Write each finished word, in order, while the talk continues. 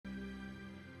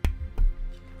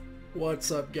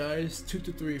What's up guys,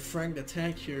 223 Frank the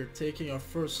Tank here, taking our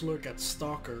first look at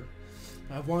Stalker.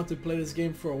 I've wanted to play this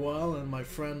game for a while and my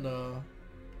friend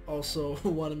also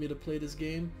wanted me to play this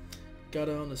game. Got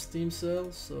it on the Steam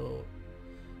sale, so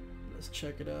let's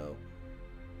check it out.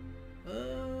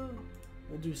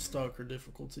 We'll do Stalker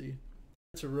difficulty.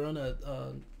 To run at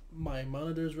my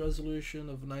monitor's resolution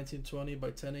of 1920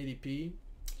 by 1080p.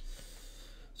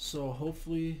 So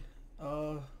hopefully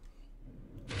it'll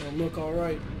look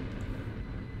alright.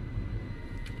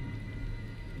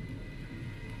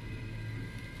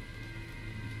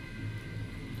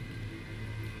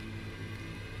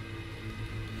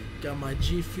 Got my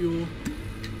G Fuel.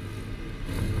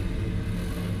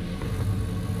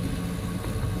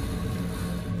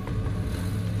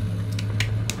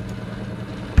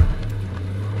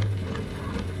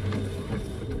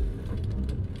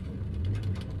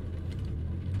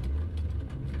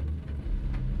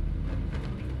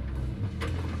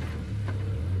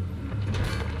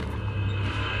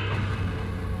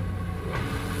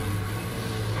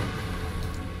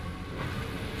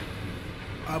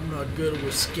 I'm not good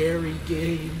with scary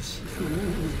games. Ooh.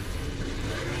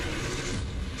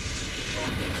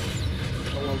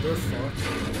 Oh well, they're fucked.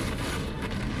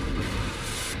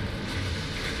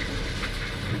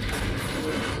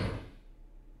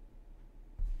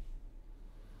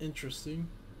 Interesting.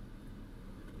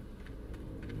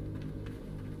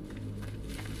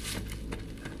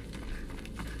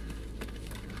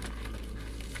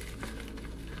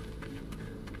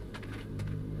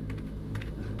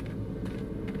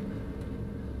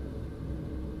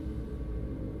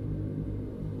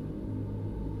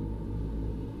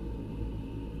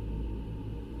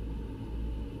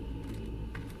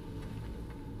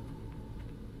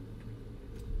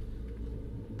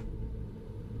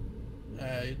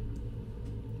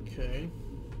 Okay.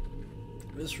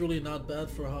 It's really not bad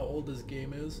for how old this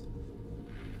game is.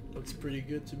 Looks pretty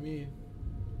good to me.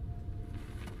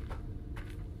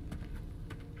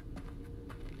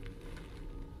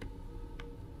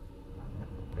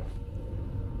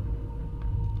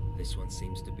 This one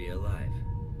seems to be alive.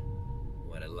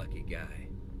 What a lucky guy.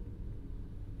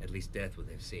 At least death would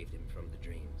have saved him from the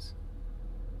dreams.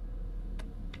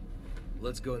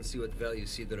 Let's go and see what value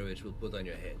Sidorovich will put on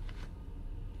your head.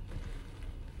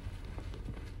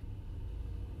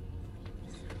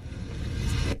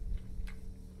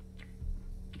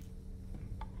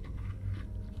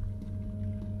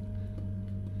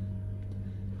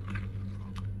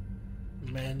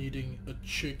 Man eating a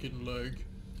chicken leg.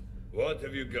 What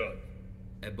have you got?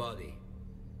 A body.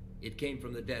 It came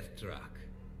from the death truck.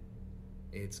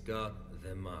 It's got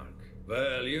the mark.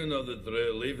 Well, you know the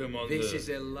drill. Leave him on This is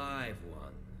a live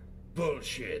one.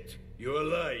 Bullshit. You're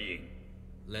lying.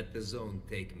 Let the zone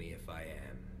take me if I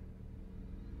am.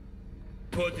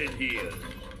 Put it here.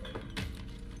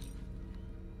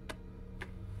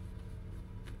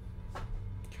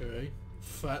 Okay.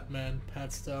 Fat man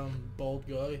pats down bald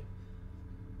guy.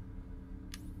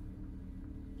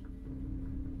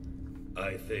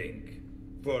 I think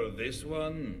for this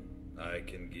one, I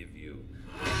can give you.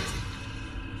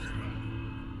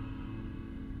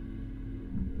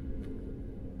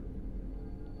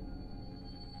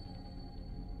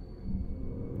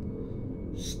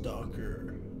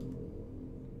 Stalker.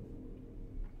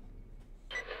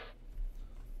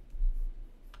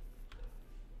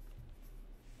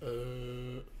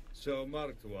 So,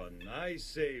 marked one, I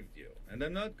saved you. And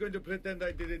I'm not going to pretend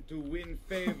I did it to win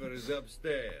favors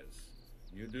upstairs.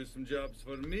 You do some jobs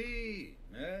for me,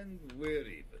 and we're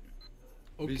even.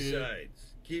 Okay.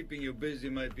 Besides, keeping you busy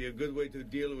might be a good way to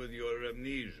deal with your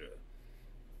amnesia.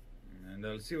 And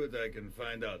I'll see what I can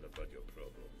find out about your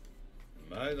problem.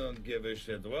 I don't give a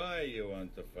shit why you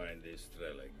want to find this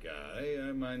Strelak guy.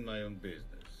 I mind my own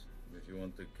business. If you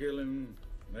want to kill him,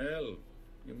 well,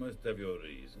 you must have your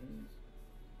reasons.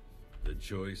 The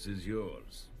choice is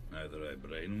yours. Either I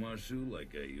brainwash you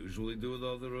like I usually do with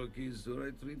all the rookies, or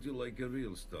I treat you like a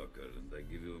real stalker and I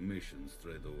give you a mission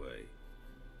straight away.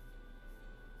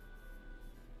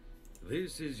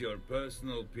 This is your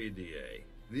personal PDA.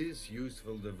 This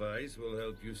useful device will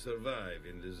help you survive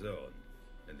in the zone.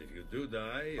 And if you do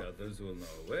die, others will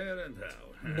know where and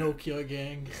how. Nokia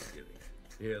gang.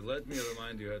 Here, let me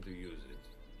remind you how to use it.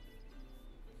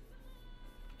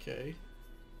 Okay.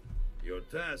 Your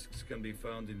tasks can be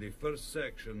found in the first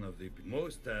section of the...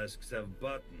 Most tasks have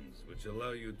buttons which allow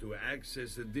you to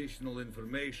access additional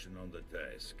information on the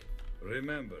task.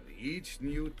 Remember, each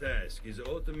new task is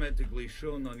automatically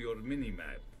shown on your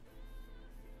minimap.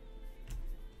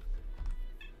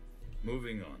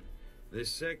 Moving on. The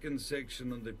second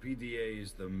section on the PDA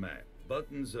is the map.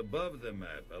 Buttons above the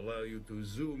map allow you to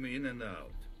zoom in and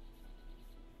out.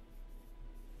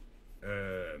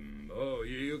 Oh,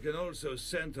 you can also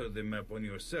center the map on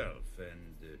yourself,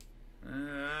 and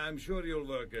I'm sure you'll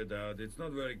work it out. It's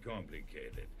not very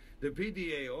complicated. The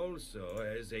PDA also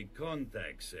has a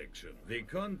contact section. The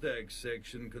contact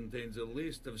section contains a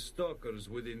list of stalkers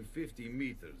within 50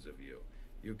 meters of you.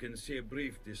 You can see a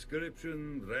brief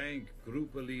description, rank,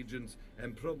 group allegiance,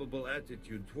 and probable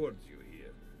attitude towards you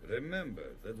here.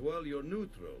 Remember that while you're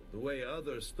neutral, the way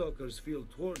other stalkers feel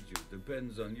towards you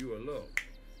depends on you alone.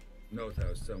 Note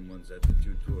how someone's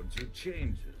attitude towards you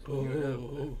changes. when you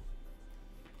help them.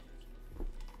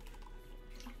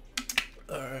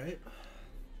 Alright.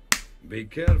 Be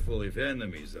careful if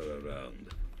enemies are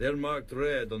around. They're marked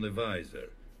red on the visor.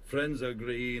 Friends are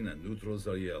green and neutrals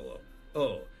are yellow.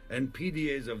 Oh, and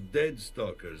PDAs of dead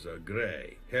stalkers are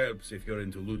gray. Helps if you're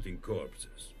into looting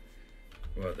corpses.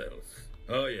 What else?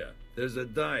 Oh yeah, there's a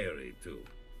diary too.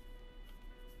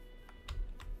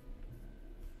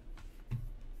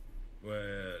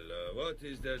 Well, what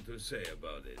is there to say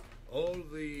about it? All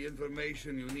the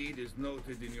information you need is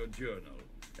noted in your journal.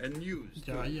 And news,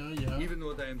 too. Yeah. Even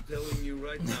what I'm telling you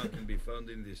right now can be found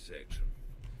in this section.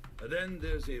 Then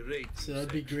there's a rating So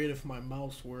that'd be section. great if my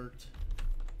mouse worked.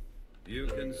 You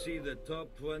can see the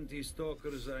top 20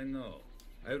 stalkers I know.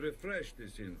 I refresh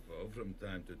this info from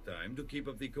time to time to keep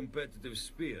up the competitive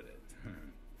spirit.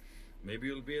 Maybe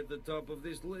you'll be at the top of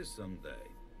this list someday.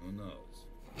 Who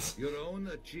knows? Your own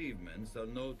achievements are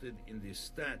noted in the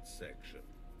stats section.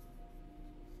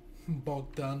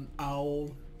 Bogdan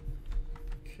Owl.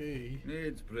 Okay.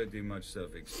 It's pretty much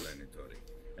self-explanatory.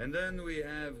 And then we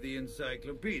have the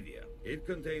encyclopedia. It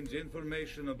contains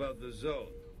information about the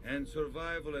zone and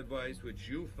survival advice which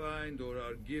you find or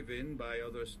are given by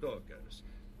other stalkers.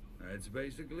 That's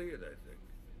basically it, I think.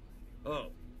 Oh,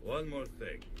 one more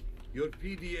thing. Your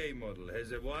PDA model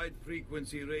has a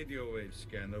wide-frequency radio wave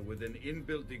scanner with an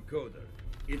inbuilt decoder.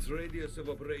 Its radius of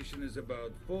operation is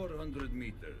about 400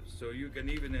 meters, so you can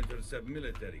even enter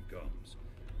sub-military comms.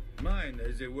 Mine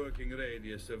has a working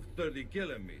radius of 30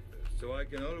 kilometers, so I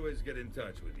can always get in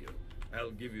touch with you.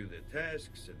 I'll give you the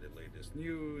tasks and the latest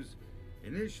news.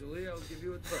 Initially, I'll give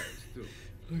you advice, too.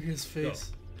 Look at his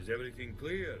face. So, is everything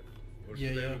clear? Or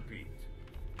Yeah, should I yeah. repeat?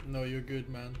 No, you're good,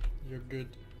 man. You're good.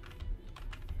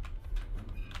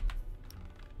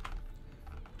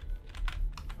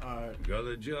 Alright. Got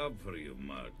a job for you,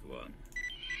 Marked One.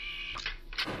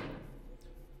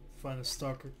 Find a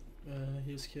stalker.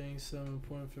 He was carrying some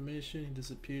important information. He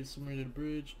disappeared somewhere near the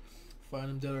bridge. Find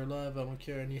him dead or alive. I don't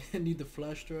care. I need the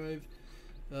flash drive.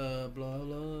 Blah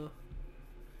blah.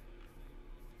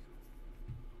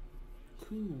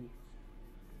 Cool.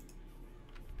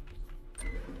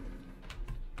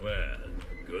 Well,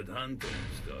 good hunting,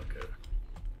 Stalker.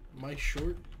 Am I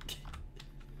short?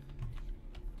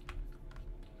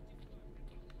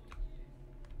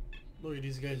 Look at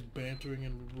these guys bantering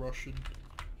in Russian.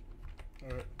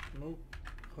 Alright, nope.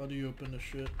 How do you open this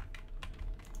shit?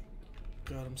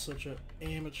 God, I'm such an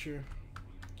amateur.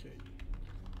 Okay.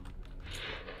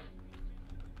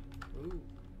 Ooh.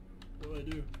 What do I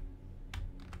do?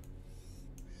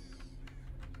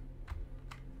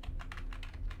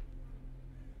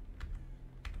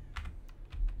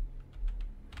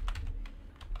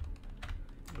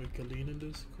 Wait, can I lean in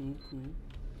this? Cool, cool.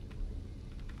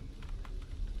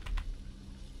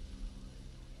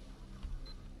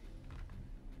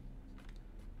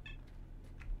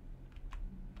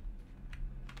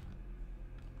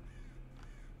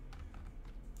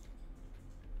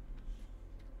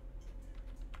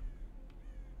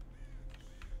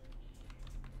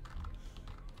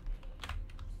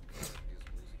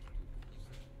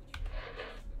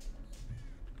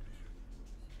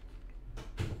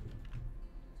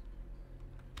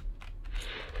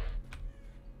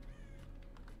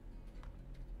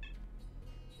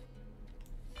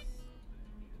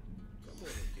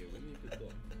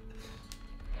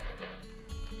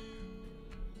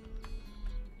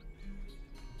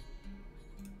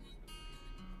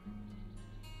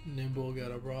 Nimble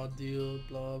got a raw deal,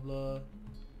 blah blah.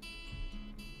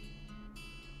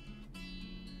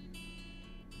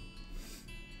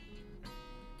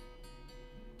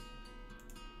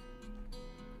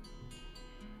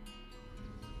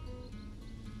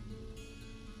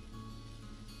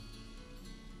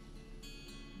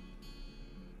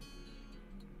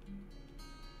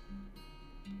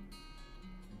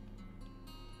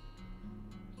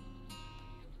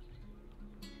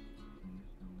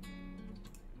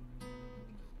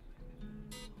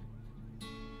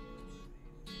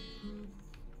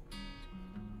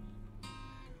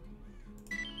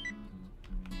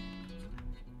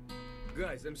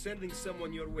 Guys, I'm sending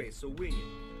someone your way, so wing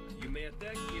it. You may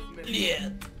attack if necessary. Yeah.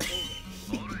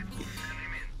 All right, send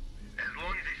him in. As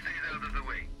long as he stays out of the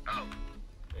way. Out.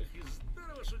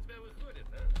 Здорово, что у тебя выходит,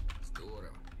 а? Здорово.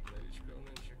 Новичков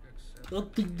нынче как сад.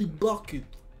 Not in the bucket.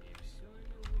 И все они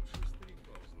лучше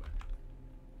стариков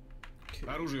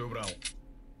знают. Оружие убрал.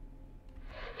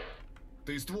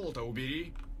 Ты ствол-то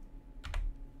убери.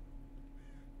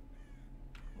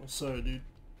 Oh, sorry, dude.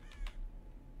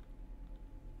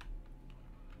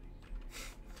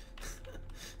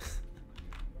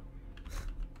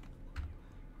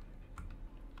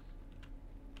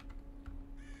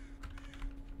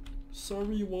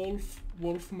 Sorry,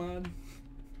 Wolfman.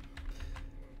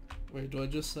 Wait, do I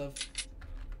just have?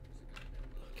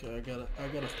 Okay, I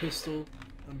got a pistol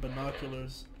and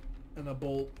binoculars and a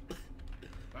bolt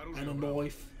Оружие and a убрал.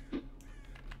 knife.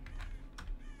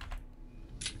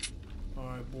 All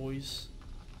right, boys.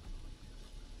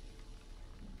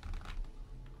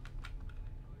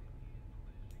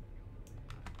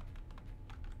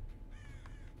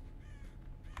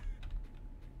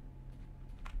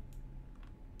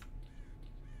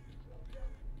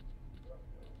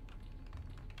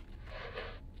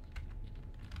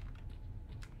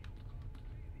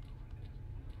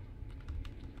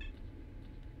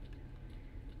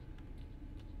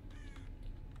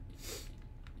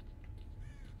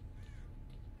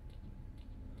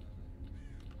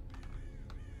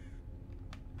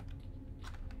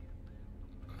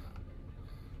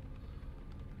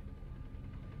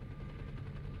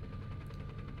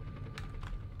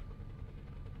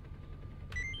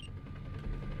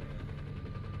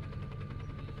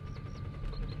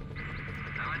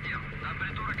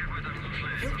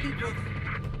 Help me, brother.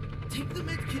 Take the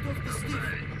med kit off the stiff.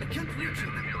 I can't reach it.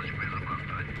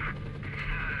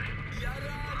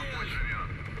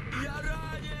 Я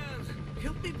ранен!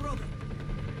 Help me, brother.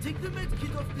 Take the med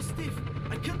kit off the stiff.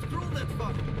 I can't crawl that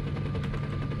far.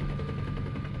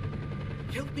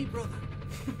 Help me, brother.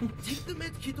 Take the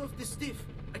med kit off the stiff.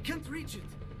 I can't reach it.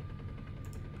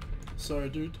 Sorry,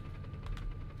 dude.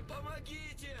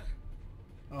 Помогите!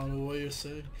 I don't know what you're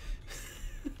saying.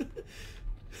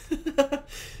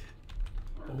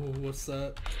 Oh, what's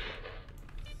that?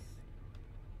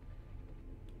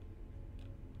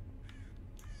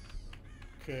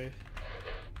 Okay.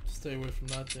 Stay away from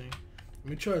that thing. Let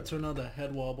me try to turn on the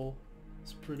head wobble.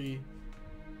 It's pretty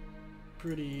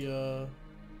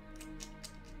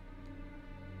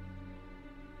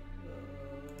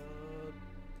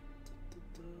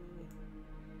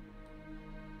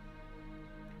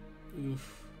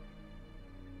oof.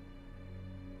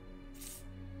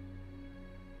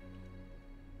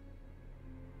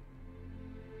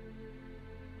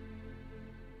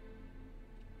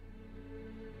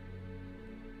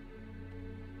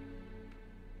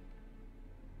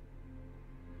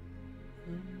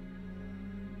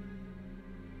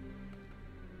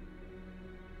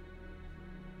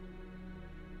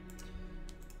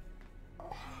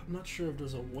 I'm not sure if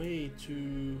there's a way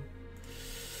to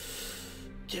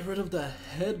get rid of the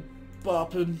head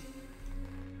bopping.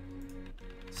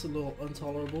 It's a little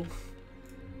intolerable.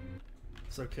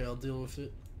 It's okay, I'll deal with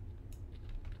it.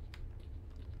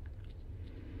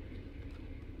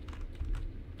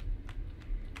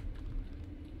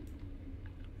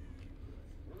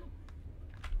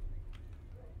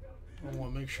 I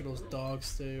want to make sure those dogs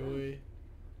stay away.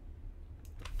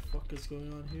 What the fuck is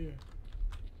going on here?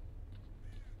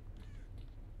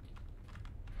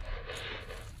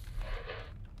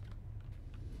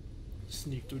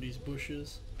 Sneak through these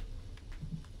bushes.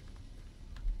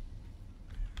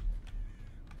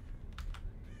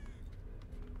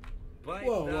 Pipe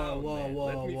Whoa, down, whoa, man. whoa,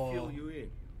 Let me whoa. fill you in.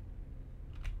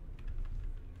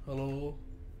 Hello?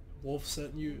 Wolf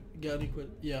sent you. Got any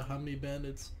yeah, how many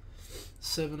bandits?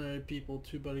 7 or 8 people.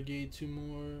 2 by the gate, 2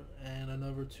 more, and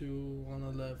another 2 on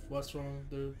the left. What's wrong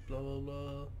there? Blah blah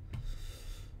blah.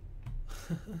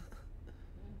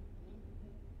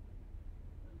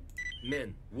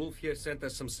 Men, Wolf here sent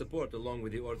us some support along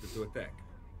with the order to attack.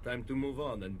 Time to move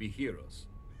on and be heroes.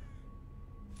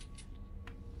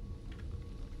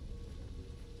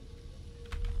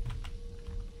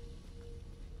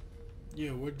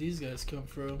 Yeah, where'd these guys come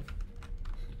from?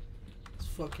 Let's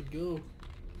fucking go.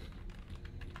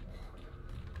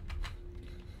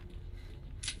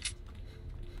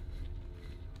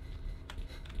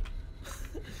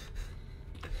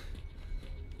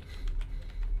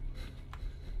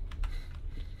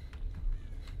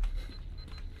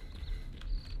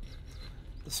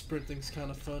 The sprinting's kind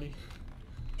of funny.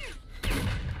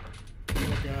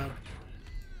 Oh god.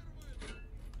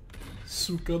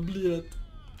 Сука, блядь.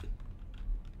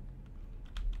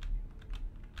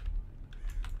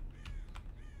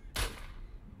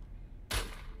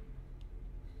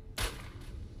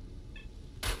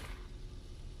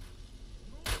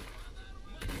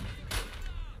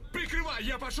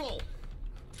 я пошел!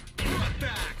 Вот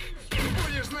так!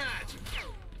 Будешь знать!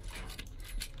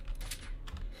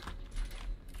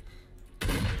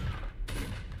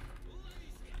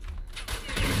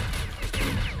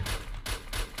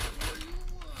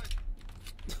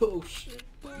 Oh shit.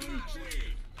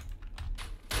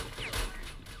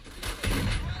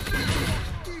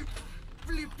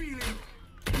 Влепили!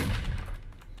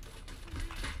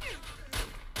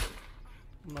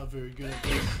 I'm not very good at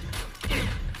this.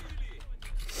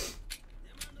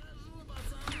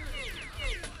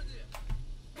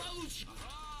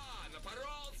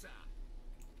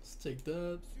 Let's take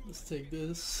that. Let's take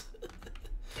this.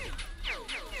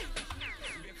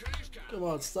 Come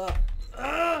on, stop.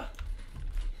 Ah!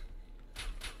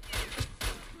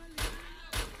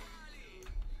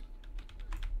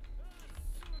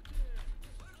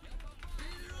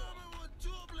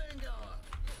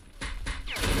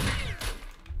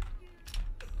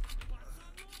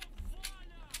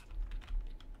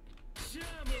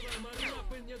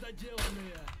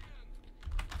 Недоделанные!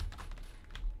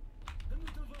 Ну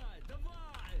давай,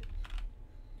 давай!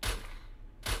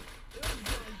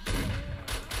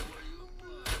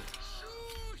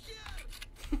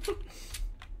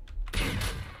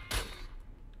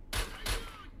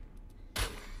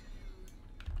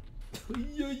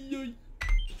 Ой-ой-ой.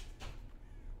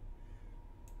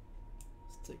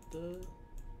 Let's take that.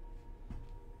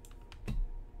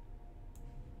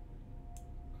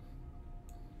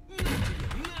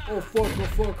 Oh fuck, oh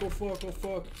fuck, oh fuck, oh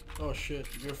fuck. Oh shit,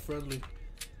 you're friendly.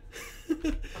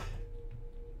 The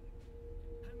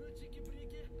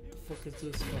fuck is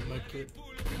this? Oh, my kid.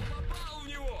 Попал в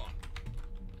него!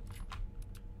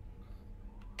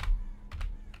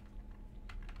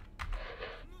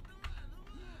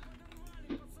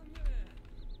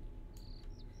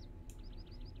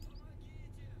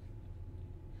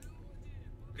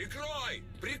 Прикрой!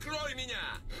 Прикрой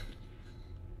меня!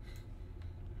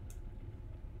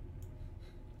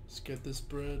 Let's get this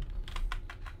bread.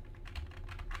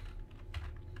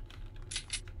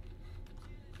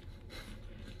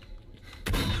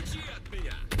 Получи от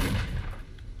меня!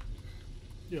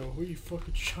 Yo, who are you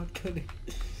fucking shotgunning?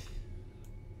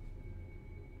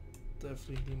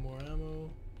 Definitely need more ammo.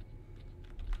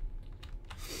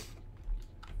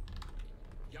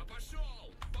 Я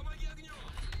пошел! Помоги огнем!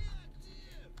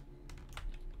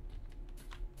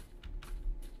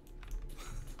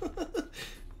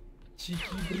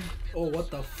 Cheeky breed. Oh, what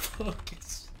the fuck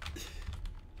is...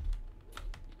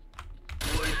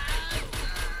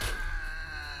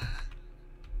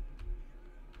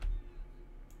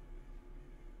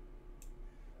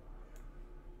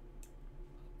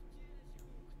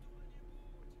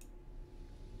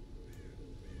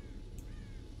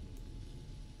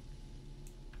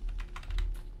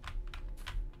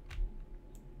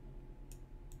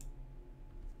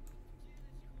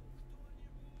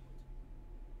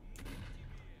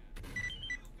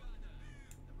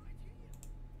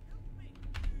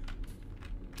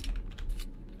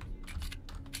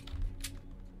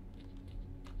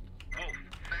 Wolf,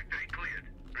 factory cleared.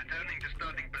 Returning to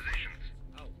starting positions.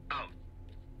 Out.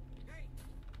 Hey!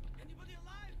 Anybody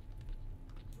alive?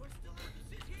 Do I still have to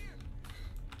sit here?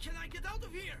 Can I get out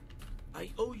of here?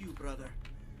 I owe you, brother.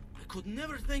 I could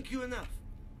never thank you enough.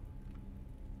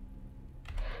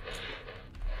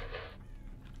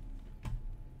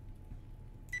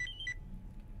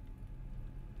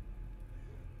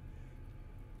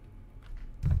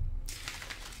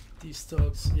 These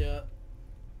thugs, yeah.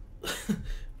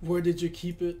 Where did you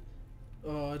keep it?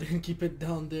 Oh, I didn't keep it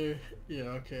down there.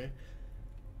 Yeah, okay.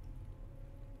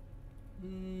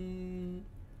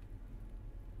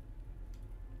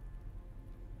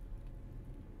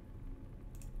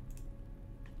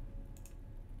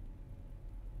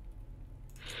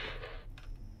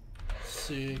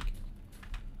 Sick.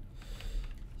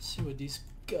 See what these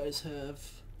guys have.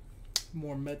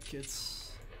 More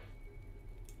medkits.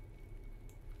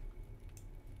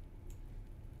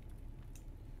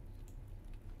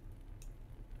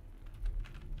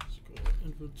 Let's go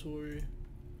inventory.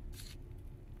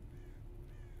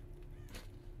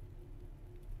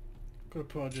 Could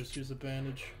probably just use a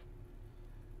bandage.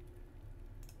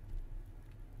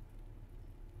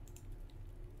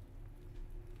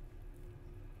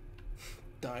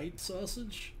 Died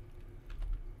sausage?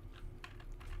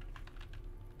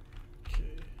 Okay.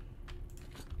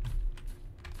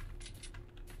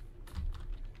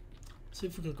 See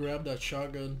if we can grab that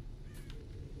shotgun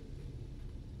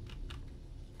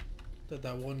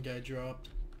that one guy dropped.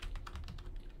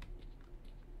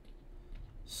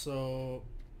 So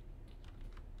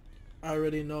I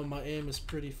already know my aim is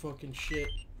pretty fucking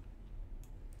shit.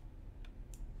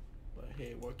 But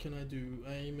Hey, what can I do?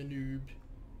 I am a noob.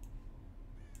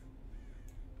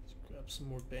 Let's grab some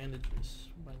more bandages.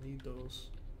 I need those.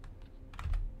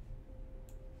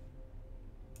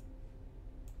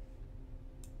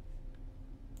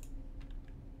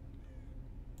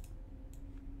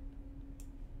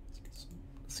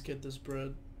 Let's get this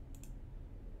bread.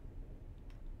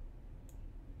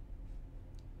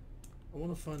 I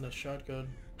want to find a shotgun.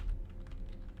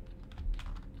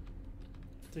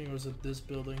 I think it was at this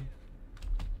building.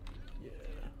 Yeah.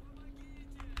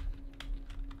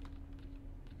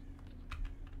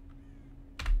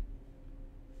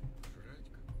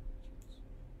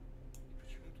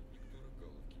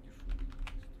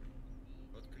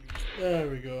 There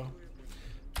we go.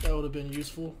 That would have been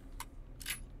useful.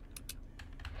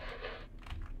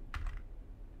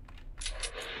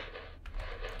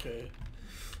 Okay.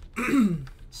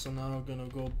 So now I'm gonna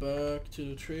go back to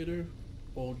the trader,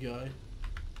 old guy.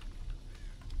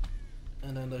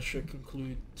 And then that should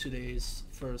conclude today's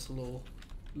first little,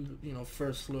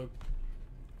 first look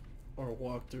or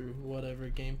walkthrough, whatever,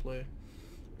 gameplay,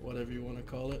 whatever you want to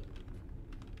call it.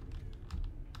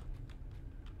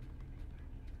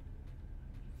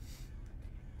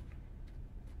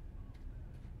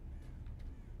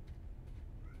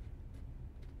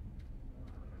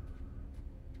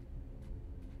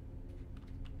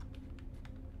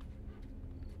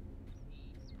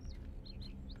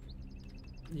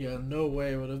 Yeah, no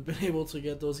way I would have been able to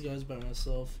get those guys by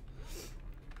myself.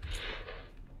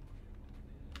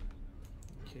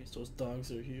 Okay, so those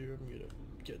dogs are here. I'm gonna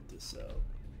get this out.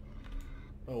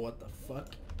 Oh, what the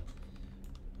fuck?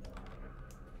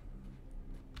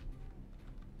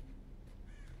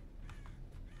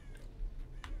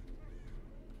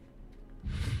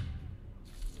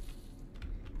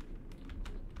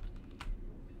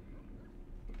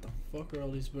 What the fuck are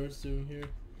all these birds doing here?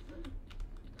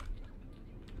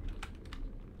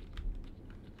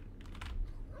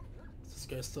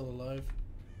 Guy's still alive?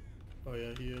 Oh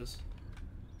yeah, he is.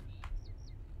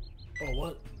 Oh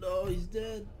what? No, he's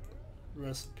dead.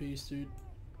 Rest in peace, dude.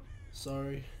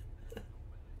 Sorry.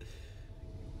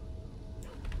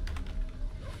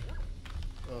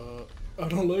 I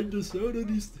don't like the sound of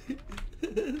these things.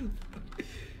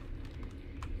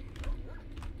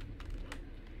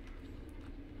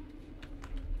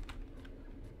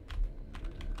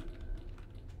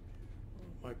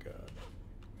 Oh my god.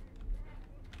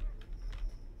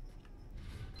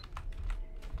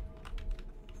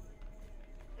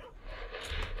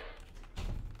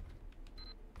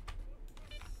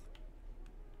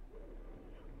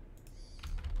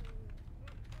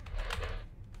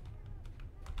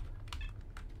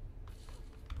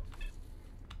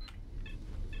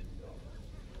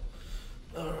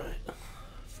 Alright,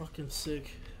 fucking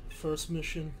sick. First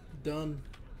mission done.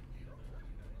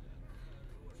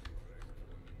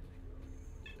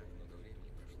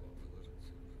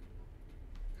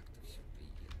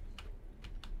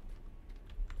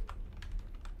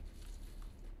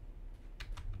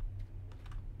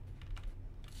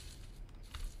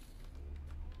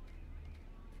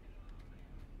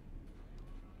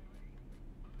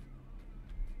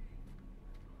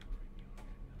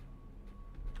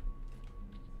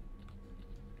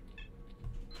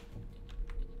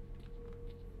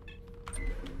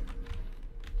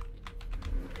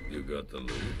 You got the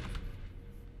loot?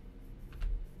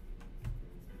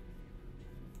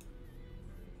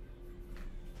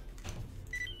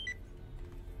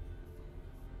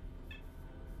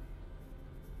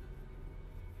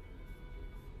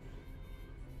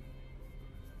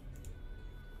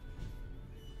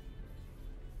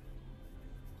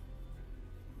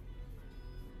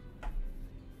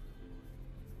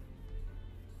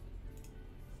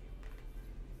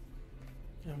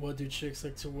 And what do chicks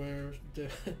like to wear?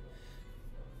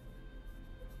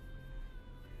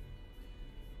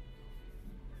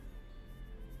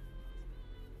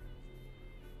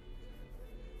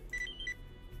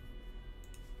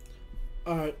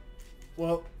 Alright,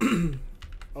 well,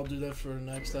 I'll do that for the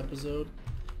next episode.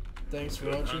 Thanks for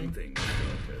watching.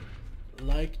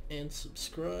 Like and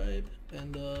subscribe,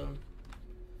 and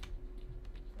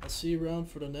I'll see you around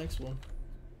for the next one.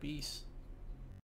 Peace.